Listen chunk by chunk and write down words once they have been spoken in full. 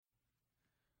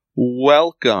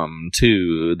Welcome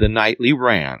to the Nightly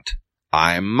Rant.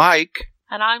 I'm Mike.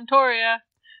 And I'm Torya.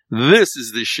 This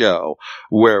is the show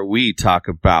where we talk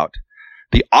about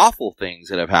the awful things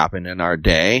that have happened in our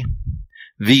day,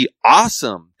 the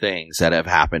awesome things that have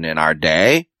happened in our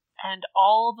day, and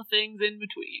all the things in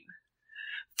between.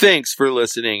 Thanks for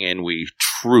listening, and we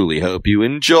truly hope you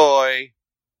enjoy.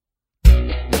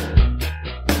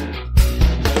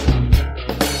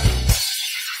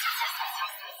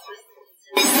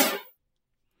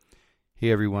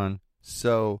 Hey everyone,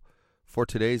 so for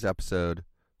today's episode,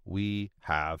 we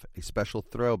have a special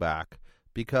throwback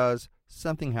because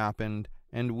something happened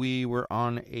and we were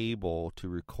unable to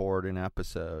record an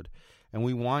episode, and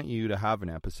we want you to have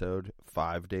an episode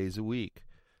 5 days a week.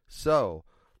 So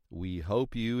we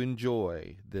hope you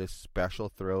enjoy this special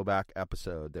throwback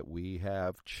episode that we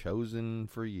have chosen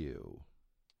for you.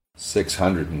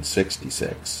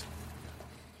 666.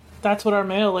 That's what our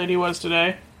mail lady was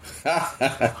today.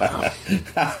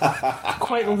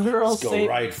 Quite literal. Let's go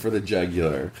right for the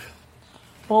jugular.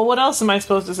 Well, what else am I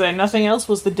supposed to say? Nothing else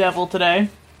was the devil today.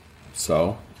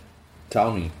 So,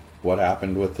 tell me, what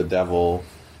happened with the devil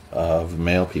of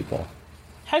male people?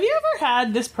 Have you ever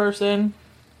had this person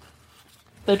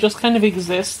that just kind of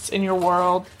exists in your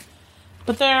world,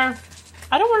 but they're,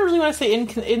 I don't really want to say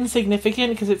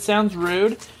insignificant because it sounds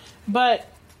rude, but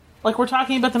like we're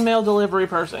talking about the mail delivery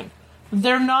person.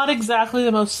 They're not exactly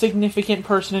the most significant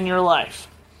person in your life.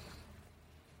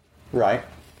 Right.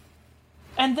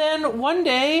 And then one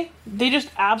day, they just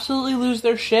absolutely lose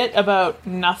their shit about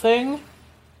nothing.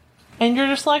 And you're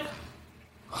just like,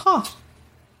 huh.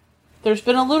 There's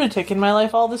been a lunatic in my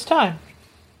life all this time.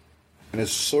 And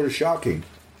it's sort of shocking.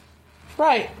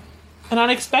 Right. And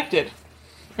unexpected.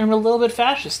 And a little bit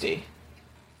fascisty.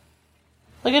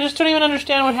 Like, I just don't even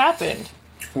understand what happened.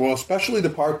 Well, especially the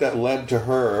part that led to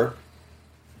her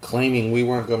claiming we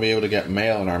weren't going to be able to get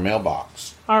mail in our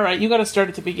mailbox. Alright, you gotta start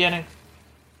at the beginning.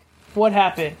 What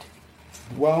happened?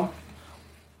 Well,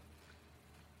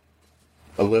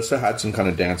 Alyssa had some kind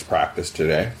of dance practice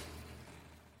today.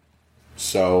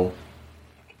 So,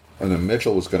 and then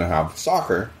Mitchell was going to have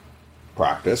soccer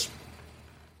practice.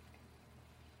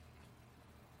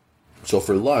 So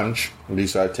for lunch, we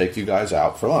decided to take you guys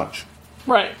out for lunch.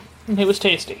 Right. And it was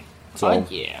tasty. So, oh,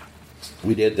 yeah.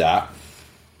 We did that.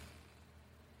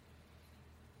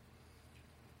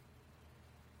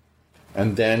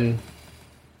 And then,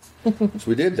 so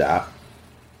we did that.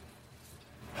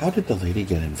 How did the lady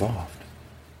get involved?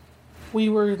 We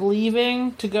were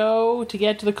leaving to go to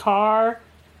get to the car,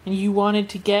 and you wanted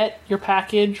to get your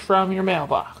package from your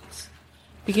mailbox.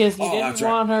 Because you didn't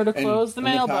want her to close the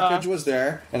mailbox. The package was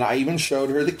there, and I even showed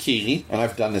her the key, and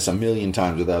I've done this a million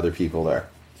times with other people there.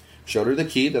 Showed her the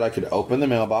key that I could open the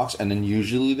mailbox, and then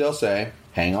usually they'll say,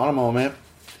 hang on a moment,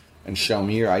 and show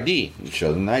me your ID. You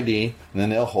show them the ID, and then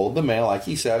they'll hold the mail, like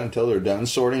he said, until they're done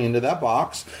sorting into that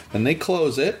box. Then they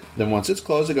close it. Then once it's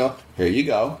closed, they go, here you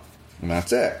go. And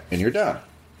that's it. And you're done.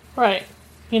 Right.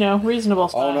 You know, reasonable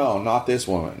style. Oh, no, not this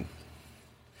woman.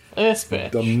 This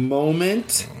bitch. The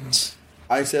moment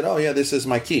I said, oh, yeah, this is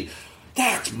my key.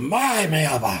 That's my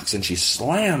mailbox. And she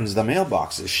slams the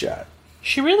mailboxes shut.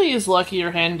 She really is lucky your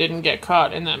hand didn't get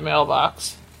caught in that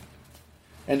mailbox.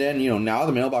 And then, now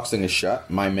the mailbox thing is shut.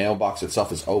 My mailbox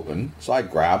itself is open. So I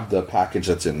grab the package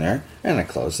that's in there, and I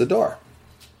close the door.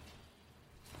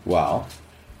 Well,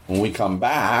 when we come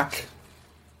back,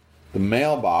 the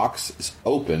mailbox is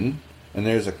open, and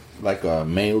there's a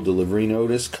mail delivery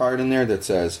notice card in there that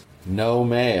says, no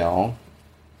mail,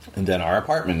 and then our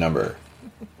apartment number.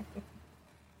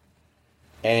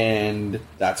 And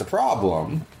that's a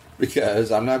problem,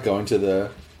 because I'm not going to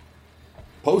the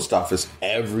post office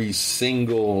every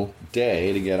single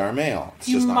day to get our mail. It's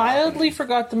you just not mildly happening.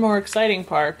 forgot the more exciting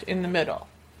part in the middle.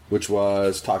 Which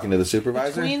was talking to the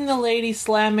supervisor? Between the lady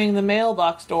slamming the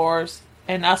mailbox doors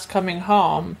and us coming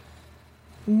home.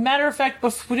 Matter of fact,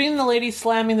 between the lady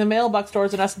slamming the mailbox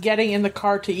doors and us getting in the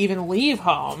car to even leave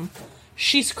home,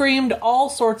 she screamed all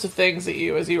sorts of things at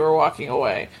you as you were walking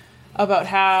away. About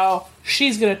how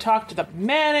she's going to talk to the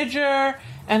manager,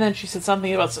 and then she said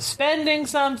something about suspending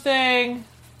something.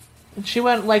 And she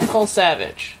went like full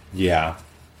savage. Yeah.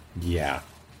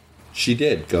 She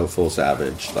did go full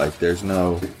savage. Like, there's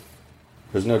no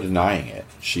denying it.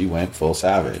 She went full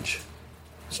savage.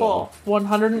 So, Full.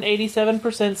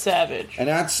 187% savage. and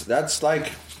that's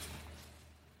like,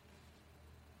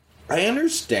 I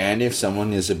understand if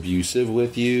someone is abusive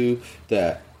with you,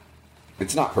 that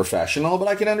it's not professional, but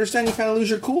I can understand you kind of lose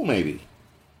your cool, maybe.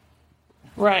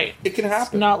 Right. It can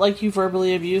happen. It's not like you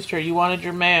verbally abused her. You wanted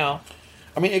your mail.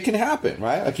 I mean, it can happen,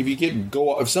 right? Like,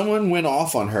 if someone went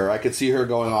off on her, I could see her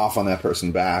going off on that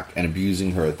person back and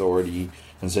abusing her authority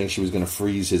and saying she was going to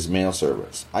freeze his mail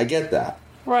service. I get that.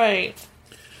 Right.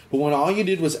 But when all you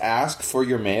did was ask for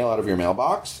your mail out of your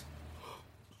mailbox...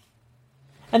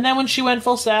 And then when she went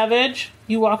full savage,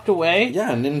 you walked away?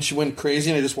 Yeah, and then she went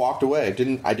crazy and I just walked away.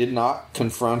 I did not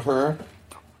confront her.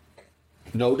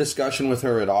 No discussion with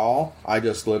her at all. I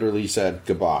just literally said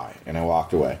goodbye, and I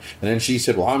walked away. And then she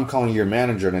said, well, I'm calling your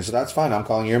manager. And I said, that's fine, I'm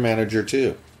calling your manager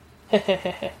too.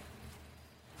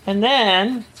 And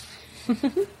then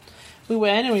we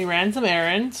went and we ran some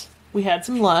errands. We had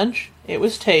some lunch. It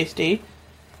was tasty.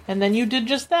 And then you did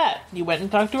just that. You went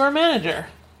and talked to her manager.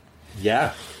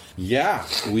 Yeah. Yeah.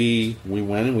 We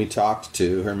went and we talked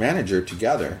to her manager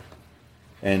together.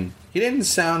 And he didn't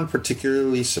sound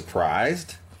particularly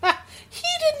surprised. He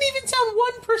didn't even sound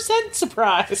 1%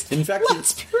 surprised. In fact,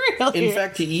 Let's be real here. In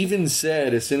fact, he even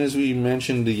said, as soon as we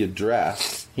mentioned the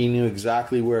address, he knew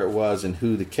exactly where it was and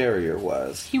who the carrier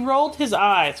was. He rolled his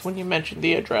eyes when you mentioned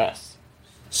the address.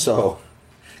 So,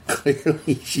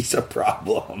 clearly she's a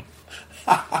problem.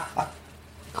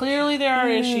 Clearly there are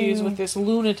issues with this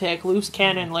lunatic, loose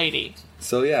cannon lady.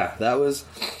 So yeah, that was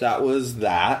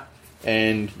that.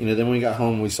 And, then when we got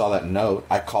home, we saw that note.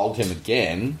 I called him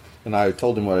again. And I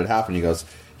told him what had happened. He goes,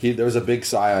 there was a big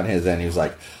sigh on his end. He was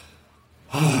like,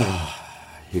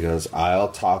 he goes, I'll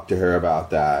talk to her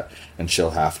about that, and she'll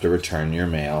have to return your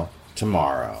mail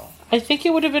tomorrow. I think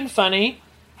it would have been funny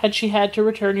had she had to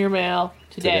return your mail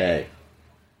today.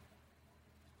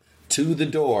 To the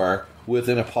door with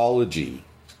an apology.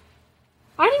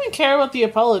 I don't even care about the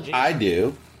apology. I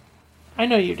do. I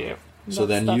know you do. So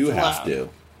then you have to.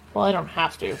 Well, I don't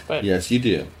have to, but... Yes, you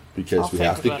do. Because we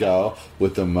have to go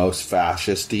with the most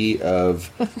fascisty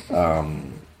of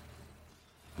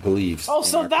beliefs. Oh,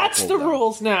 so that's the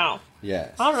rules now.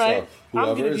 Yes. All right. So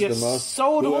I'm going to be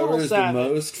whoever is the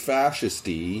most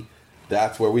fascisty,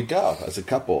 that's where we go as a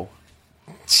couple.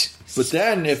 But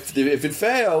then, if it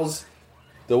fails,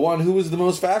 the one who was the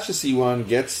most fascisty one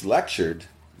gets lectured.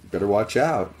 You better watch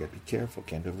out. You got to be careful.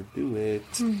 Can't overdo it.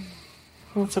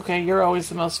 It's okay. You're always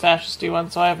the most fascisty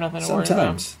one, so I have nothing to worry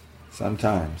about.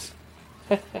 Sometimes.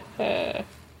 It's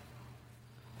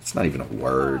not even a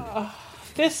word.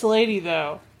 This lady,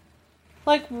 though.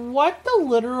 Like, what the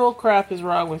literal crap is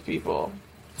wrong with people?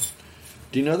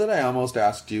 Do you know that I almost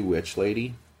asked you which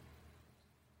lady?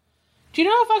 Do you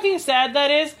know how fucking sad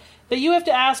that is? That you have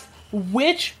to ask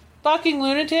which fucking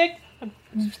lunatic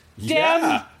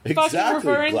Yeah, exactly. fucking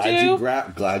referring to?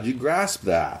 Glad you grasped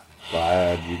that.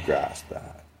 Glad you grasped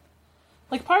that.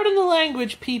 Like, pardon the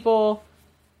language, people...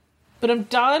 But I'm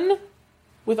done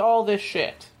with all this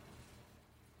shit.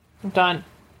 I'm done.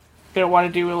 I don't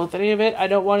want to deal with any of it. I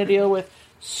don't want to deal with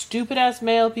stupid-ass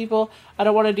male people. I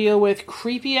don't want to deal with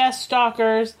creepy-ass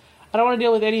stalkers. I don't want to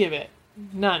deal with any of it.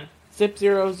 None. Zip,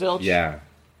 zero, zilch. Yeah.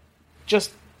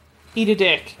 Just eat a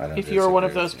dick if you're one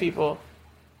of those people.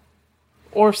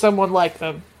 Or someone like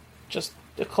them. Just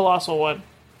a colossal one.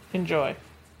 Enjoy.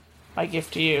 My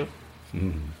gift to you.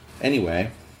 Anyway.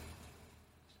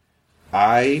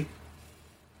 I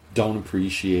don't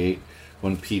appreciate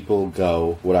when people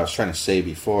go, what I was trying to say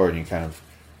before, and you kind of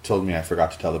told me I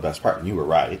forgot to tell the best part, and you were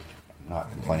right. I'm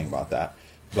not complaining about that.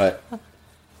 But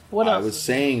what else? I was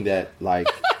saying that, like,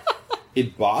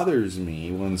 it bothers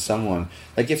me when someone,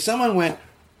 like, if someone went,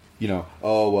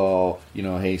 oh, well,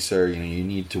 hey, sir, you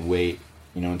need to wait,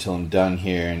 until I'm done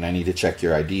here, and I need to check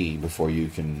your ID before you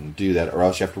can do that, or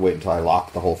else you have to wait until I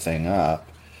lock the whole thing up,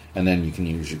 and then you can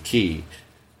use your key.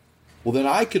 Well, then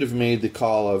I could have made the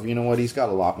call of, he's got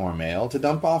a lot more mail to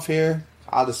dump off here.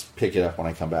 I'll just pick it up when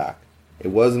I come back. It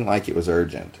wasn't like it was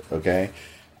urgent, okay?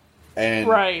 And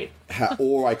right.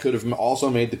 Or I could have also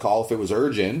made the call if it was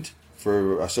urgent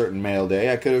for a certain mail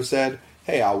day. I could have said,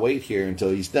 hey, I'll wait here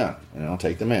until he's done, and I'll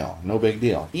take the mail. No big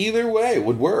deal. Either way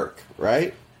would work,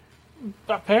 right?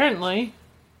 Apparently.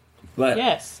 But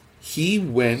yes. He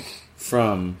went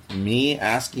from me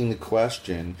asking the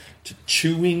question to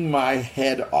chewing my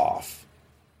head off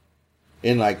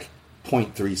in like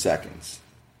 0.3 seconds.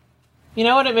 You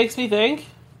know what it makes me think?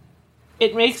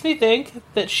 It makes me think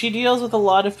that she deals with a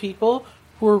lot of people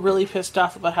who are really pissed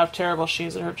off about how terrible she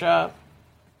is at her job.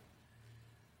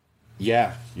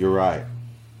 Yeah, you're right.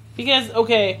 Because,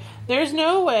 okay, there's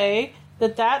no way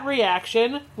that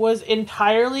reaction was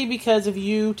entirely because of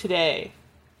you today.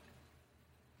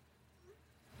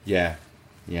 Yeah,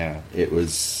 it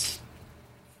was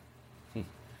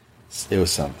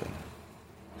something.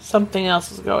 Something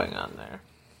else is going on there.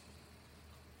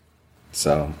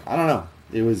 So, I don't know.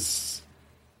 It was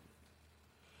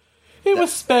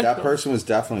special. That person was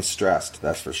definitely stressed,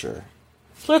 that's for sure.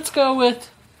 Let's go with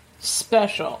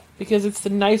special, because it's the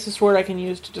nicest word I can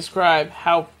use to describe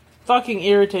how fucking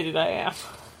irritated I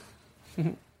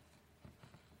am.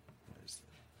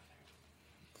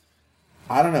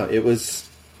 I don't know. It was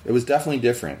definitely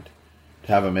different to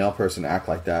have a male person act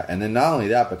like that. And then not only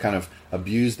that, but kind of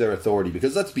abuse their authority.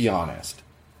 Because let's be honest.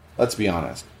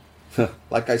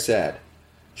 Like I said,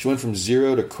 she went from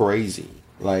 0 to crazy.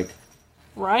 Like,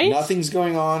 right? Nothing's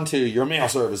going on to your mail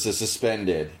service is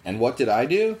suspended. And what did I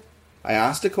do? I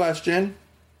asked a question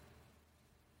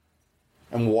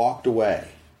and walked away.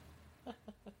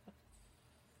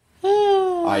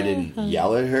 I didn't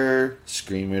yell at her,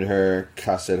 scream at her,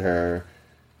 cuss at her,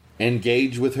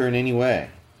 engage with her in any way.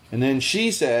 And then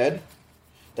she said,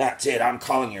 "That's it, I'm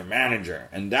calling your manager."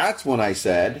 And that's when I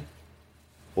said,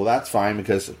 well, that's fine,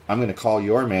 because I'm going to call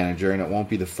your manager, and it won't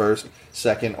be the first,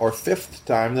 second, or fifth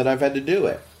time that I've had to do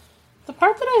it. The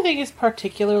part that I think is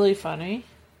particularly funny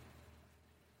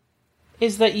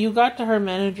is that you got to her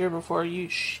manager before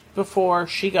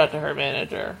she got to her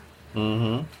manager.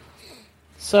 Mm-hmm.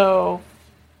 So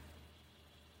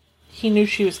he knew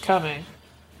she was coming,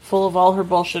 full of all her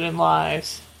bullshit and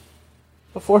lies,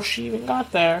 before she even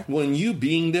got there. Well, and you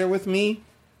being there with me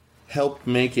helped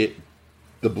make it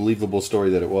the believable story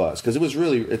that it was. Because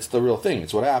it's the real thing.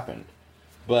 It's what happened.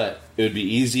 But it would be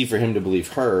easy for him to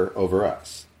believe her over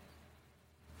us.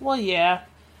 Well, yeah.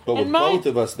 But with both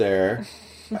of us there,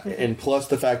 and plus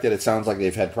the fact that it sounds like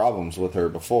they've had problems with her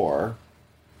before.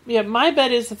 Yeah, my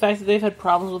bet is the fact that they've had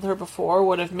problems with her before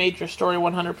would have made your story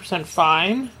 100%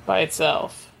 fine by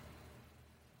itself.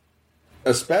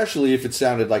 Especially if it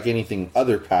sounded like anything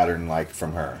other pattern-like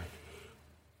from her.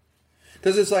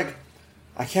 Because it's like,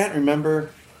 I can't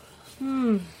remember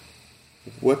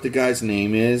what the guy's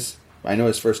name is. I know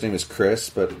his first name is Chris,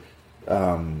 but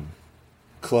Khloe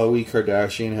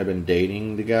Kardashian had been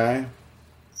dating the guy.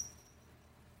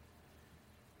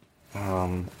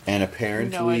 And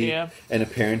apparently, no idea. And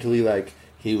apparently, like,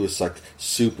 he was like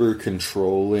super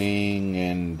controlling,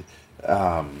 and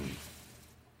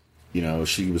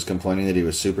she was complaining that he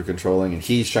was super controlling, and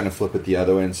he's trying to flip it the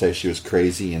other way and say she was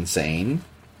crazy, insane.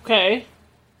 Okay.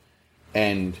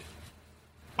 And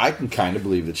I can kind of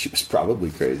believe that she was probably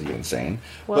crazy, insane.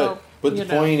 Well, but the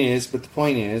point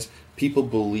is, people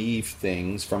believe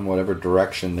things from whatever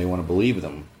direction they want to believe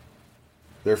them.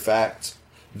 They're facts.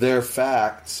 Their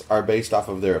facts are based off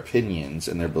of their opinions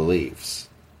and their beliefs.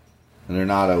 And they're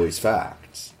not always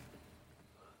facts.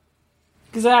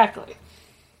 Exactly.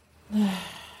 And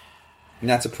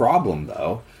that's a problem,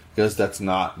 though, because there's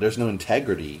no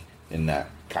integrity in that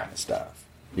kind of stuff.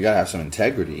 You gotta have some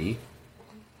integrity.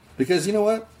 Because you know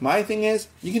what? My thing is,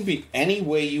 you can be any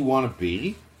way you want to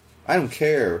be. I don't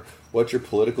care what your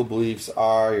political beliefs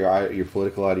are, your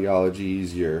political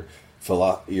ideologies, your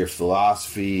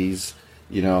philosophies,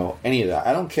 any of that.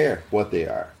 I don't care what they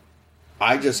are.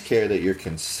 I just care that you're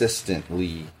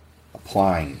consistently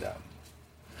applying them.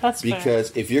 That's fair.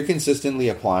 Because if you're consistently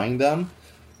applying them,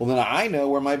 well, then I know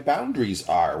where my boundaries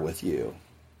are with you.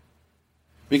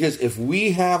 Because if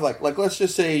we have, like let's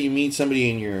just say you meet somebody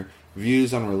and your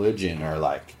views on religion are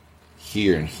like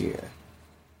here and here.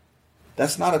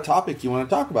 That's not a topic you want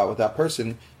to talk about with that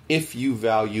person if you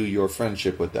value your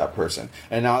friendship with that person.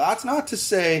 And now that's not to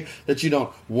say that you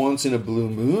don't once in a blue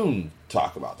moon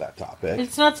talk about that topic.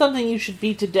 It's not something you should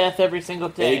beat to death every single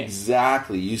day.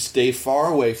 Exactly. You stay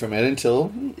far away from it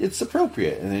until it's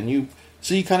appropriate. And then you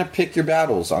kind of pick your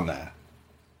battles on that.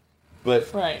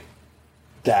 But right.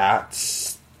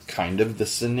 That's kind of the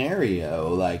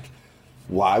scenario. Like,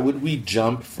 why would we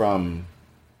jump from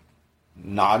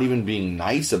not even being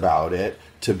nice about it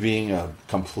to being a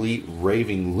complete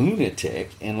raving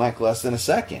lunatic in like less than a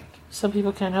second? Some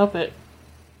people can't help it.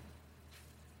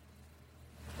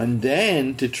 And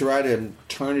then to try to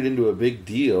turn it into a big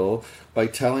deal by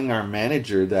telling our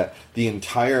manager that the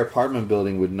entire apartment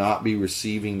building would not be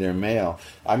receiving their mail.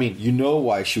 I mean, you know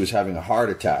why she was having a heart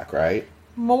attack, right?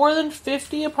 More than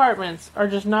 50 apartments are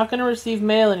just not going to receive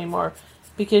mail anymore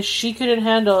because she couldn't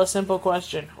handle a simple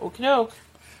question. Okie doke.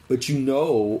 But you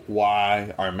know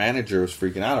why our manager was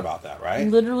freaking out about that, right?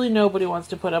 Literally nobody wants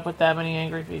to put up with that many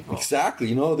angry people.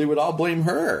 Exactly. They would all blame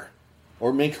her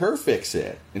or make her fix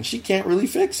it. And she can't really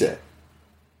fix it.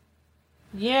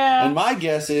 Yeah. And my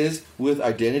guess is, with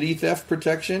identity theft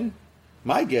protection,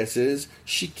 my guess is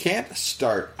she can't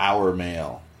start our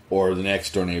mail or the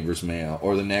next door neighbor's mail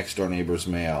or the next door neighbor's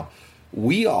mail.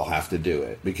 We all have to do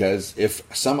it. Because if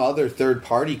some other third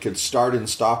party could start and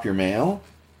stop your mail,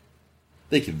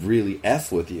 they could really F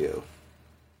with you.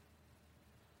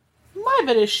 My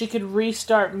bet is she could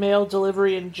restart mail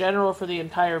delivery in general for the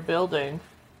entire building.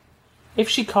 If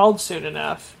she called soon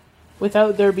enough.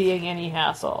 without there being any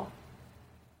hassle.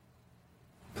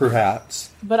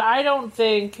 Perhaps. But I don't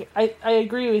think... I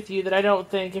agree with you that I don't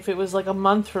think if it was like a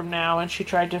month from now and she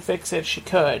tried to fix it, she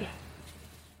could.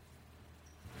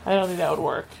 I don't think that would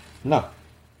work. No.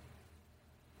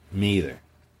 Me either.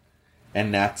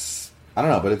 And that's... I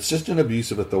don't know, but it's just an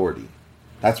abuse of authority.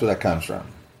 That's where that comes from.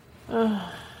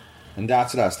 And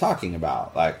that's what I was talking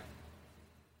about. Like,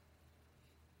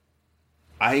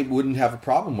 I wouldn't have a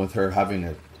problem with her having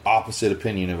an opposite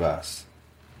opinion of us,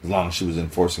 as long as she was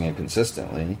enforcing it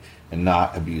consistently and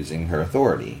not abusing her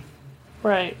authority.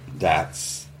 Right.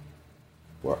 That's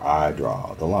where I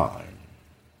draw the line.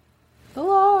 The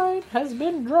line has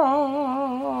been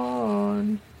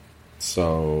drawn.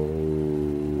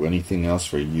 So, anything else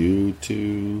for you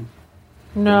to...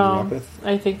 No,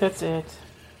 I think that's it.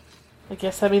 I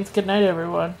guess that means good night,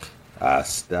 everyone.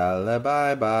 Hasta la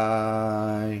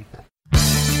bye-bye.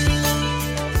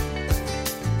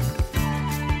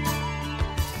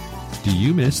 Do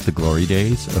you miss the glory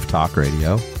days of talk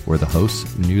radio, where the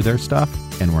hosts knew their stuff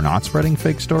and were not spreading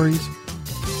fake stories?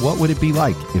 What would it be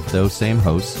like if those same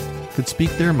hosts could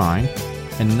speak their mind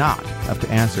and not have to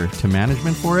answer to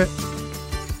management for it?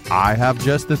 I have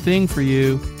just the thing for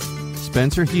you.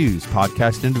 Spencer Hughes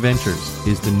Podcast Adventures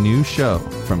is the new show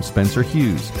from Spencer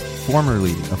Hughes,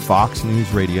 formerly of Fox News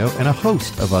Radio and a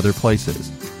host of other places.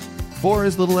 For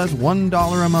as little as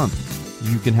 $1 a month,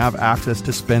 you can have access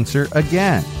to Spencer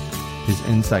again. His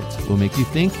insights will make you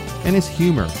think, and his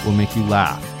humor will make you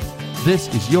laugh. This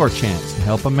is your chance to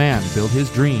help a man build his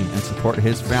dream and support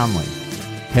his family.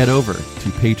 Head over to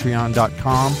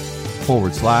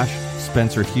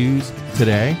patreon.com/Spencer Hughes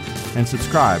today and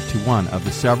subscribe to one of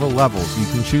the several levels you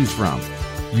can choose from.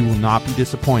 You will not be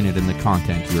disappointed in the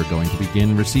content you are going to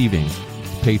begin receiving.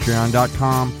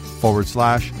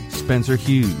 Patreon.com/Spencer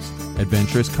Hughes.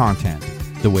 Adventurous content,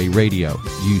 the way radio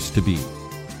used to be.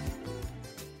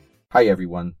 Hi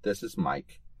everyone, this is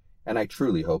Mike, and I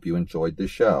truly hope you enjoyed this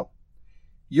show.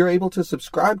 You're able to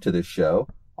subscribe to this show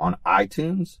on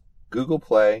iTunes, Google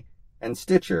Play, and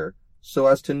Stitcher so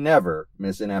as to never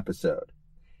miss an episode.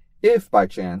 If by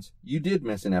chance you did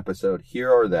miss an episode here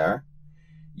or there,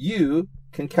 you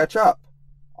can catch up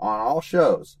on all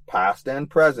shows, past and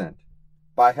present,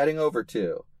 by heading over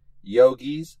to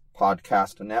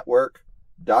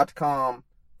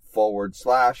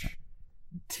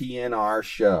yogispodcastnetwork.com/TNR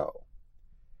show.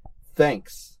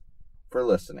 Thanks for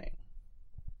listening.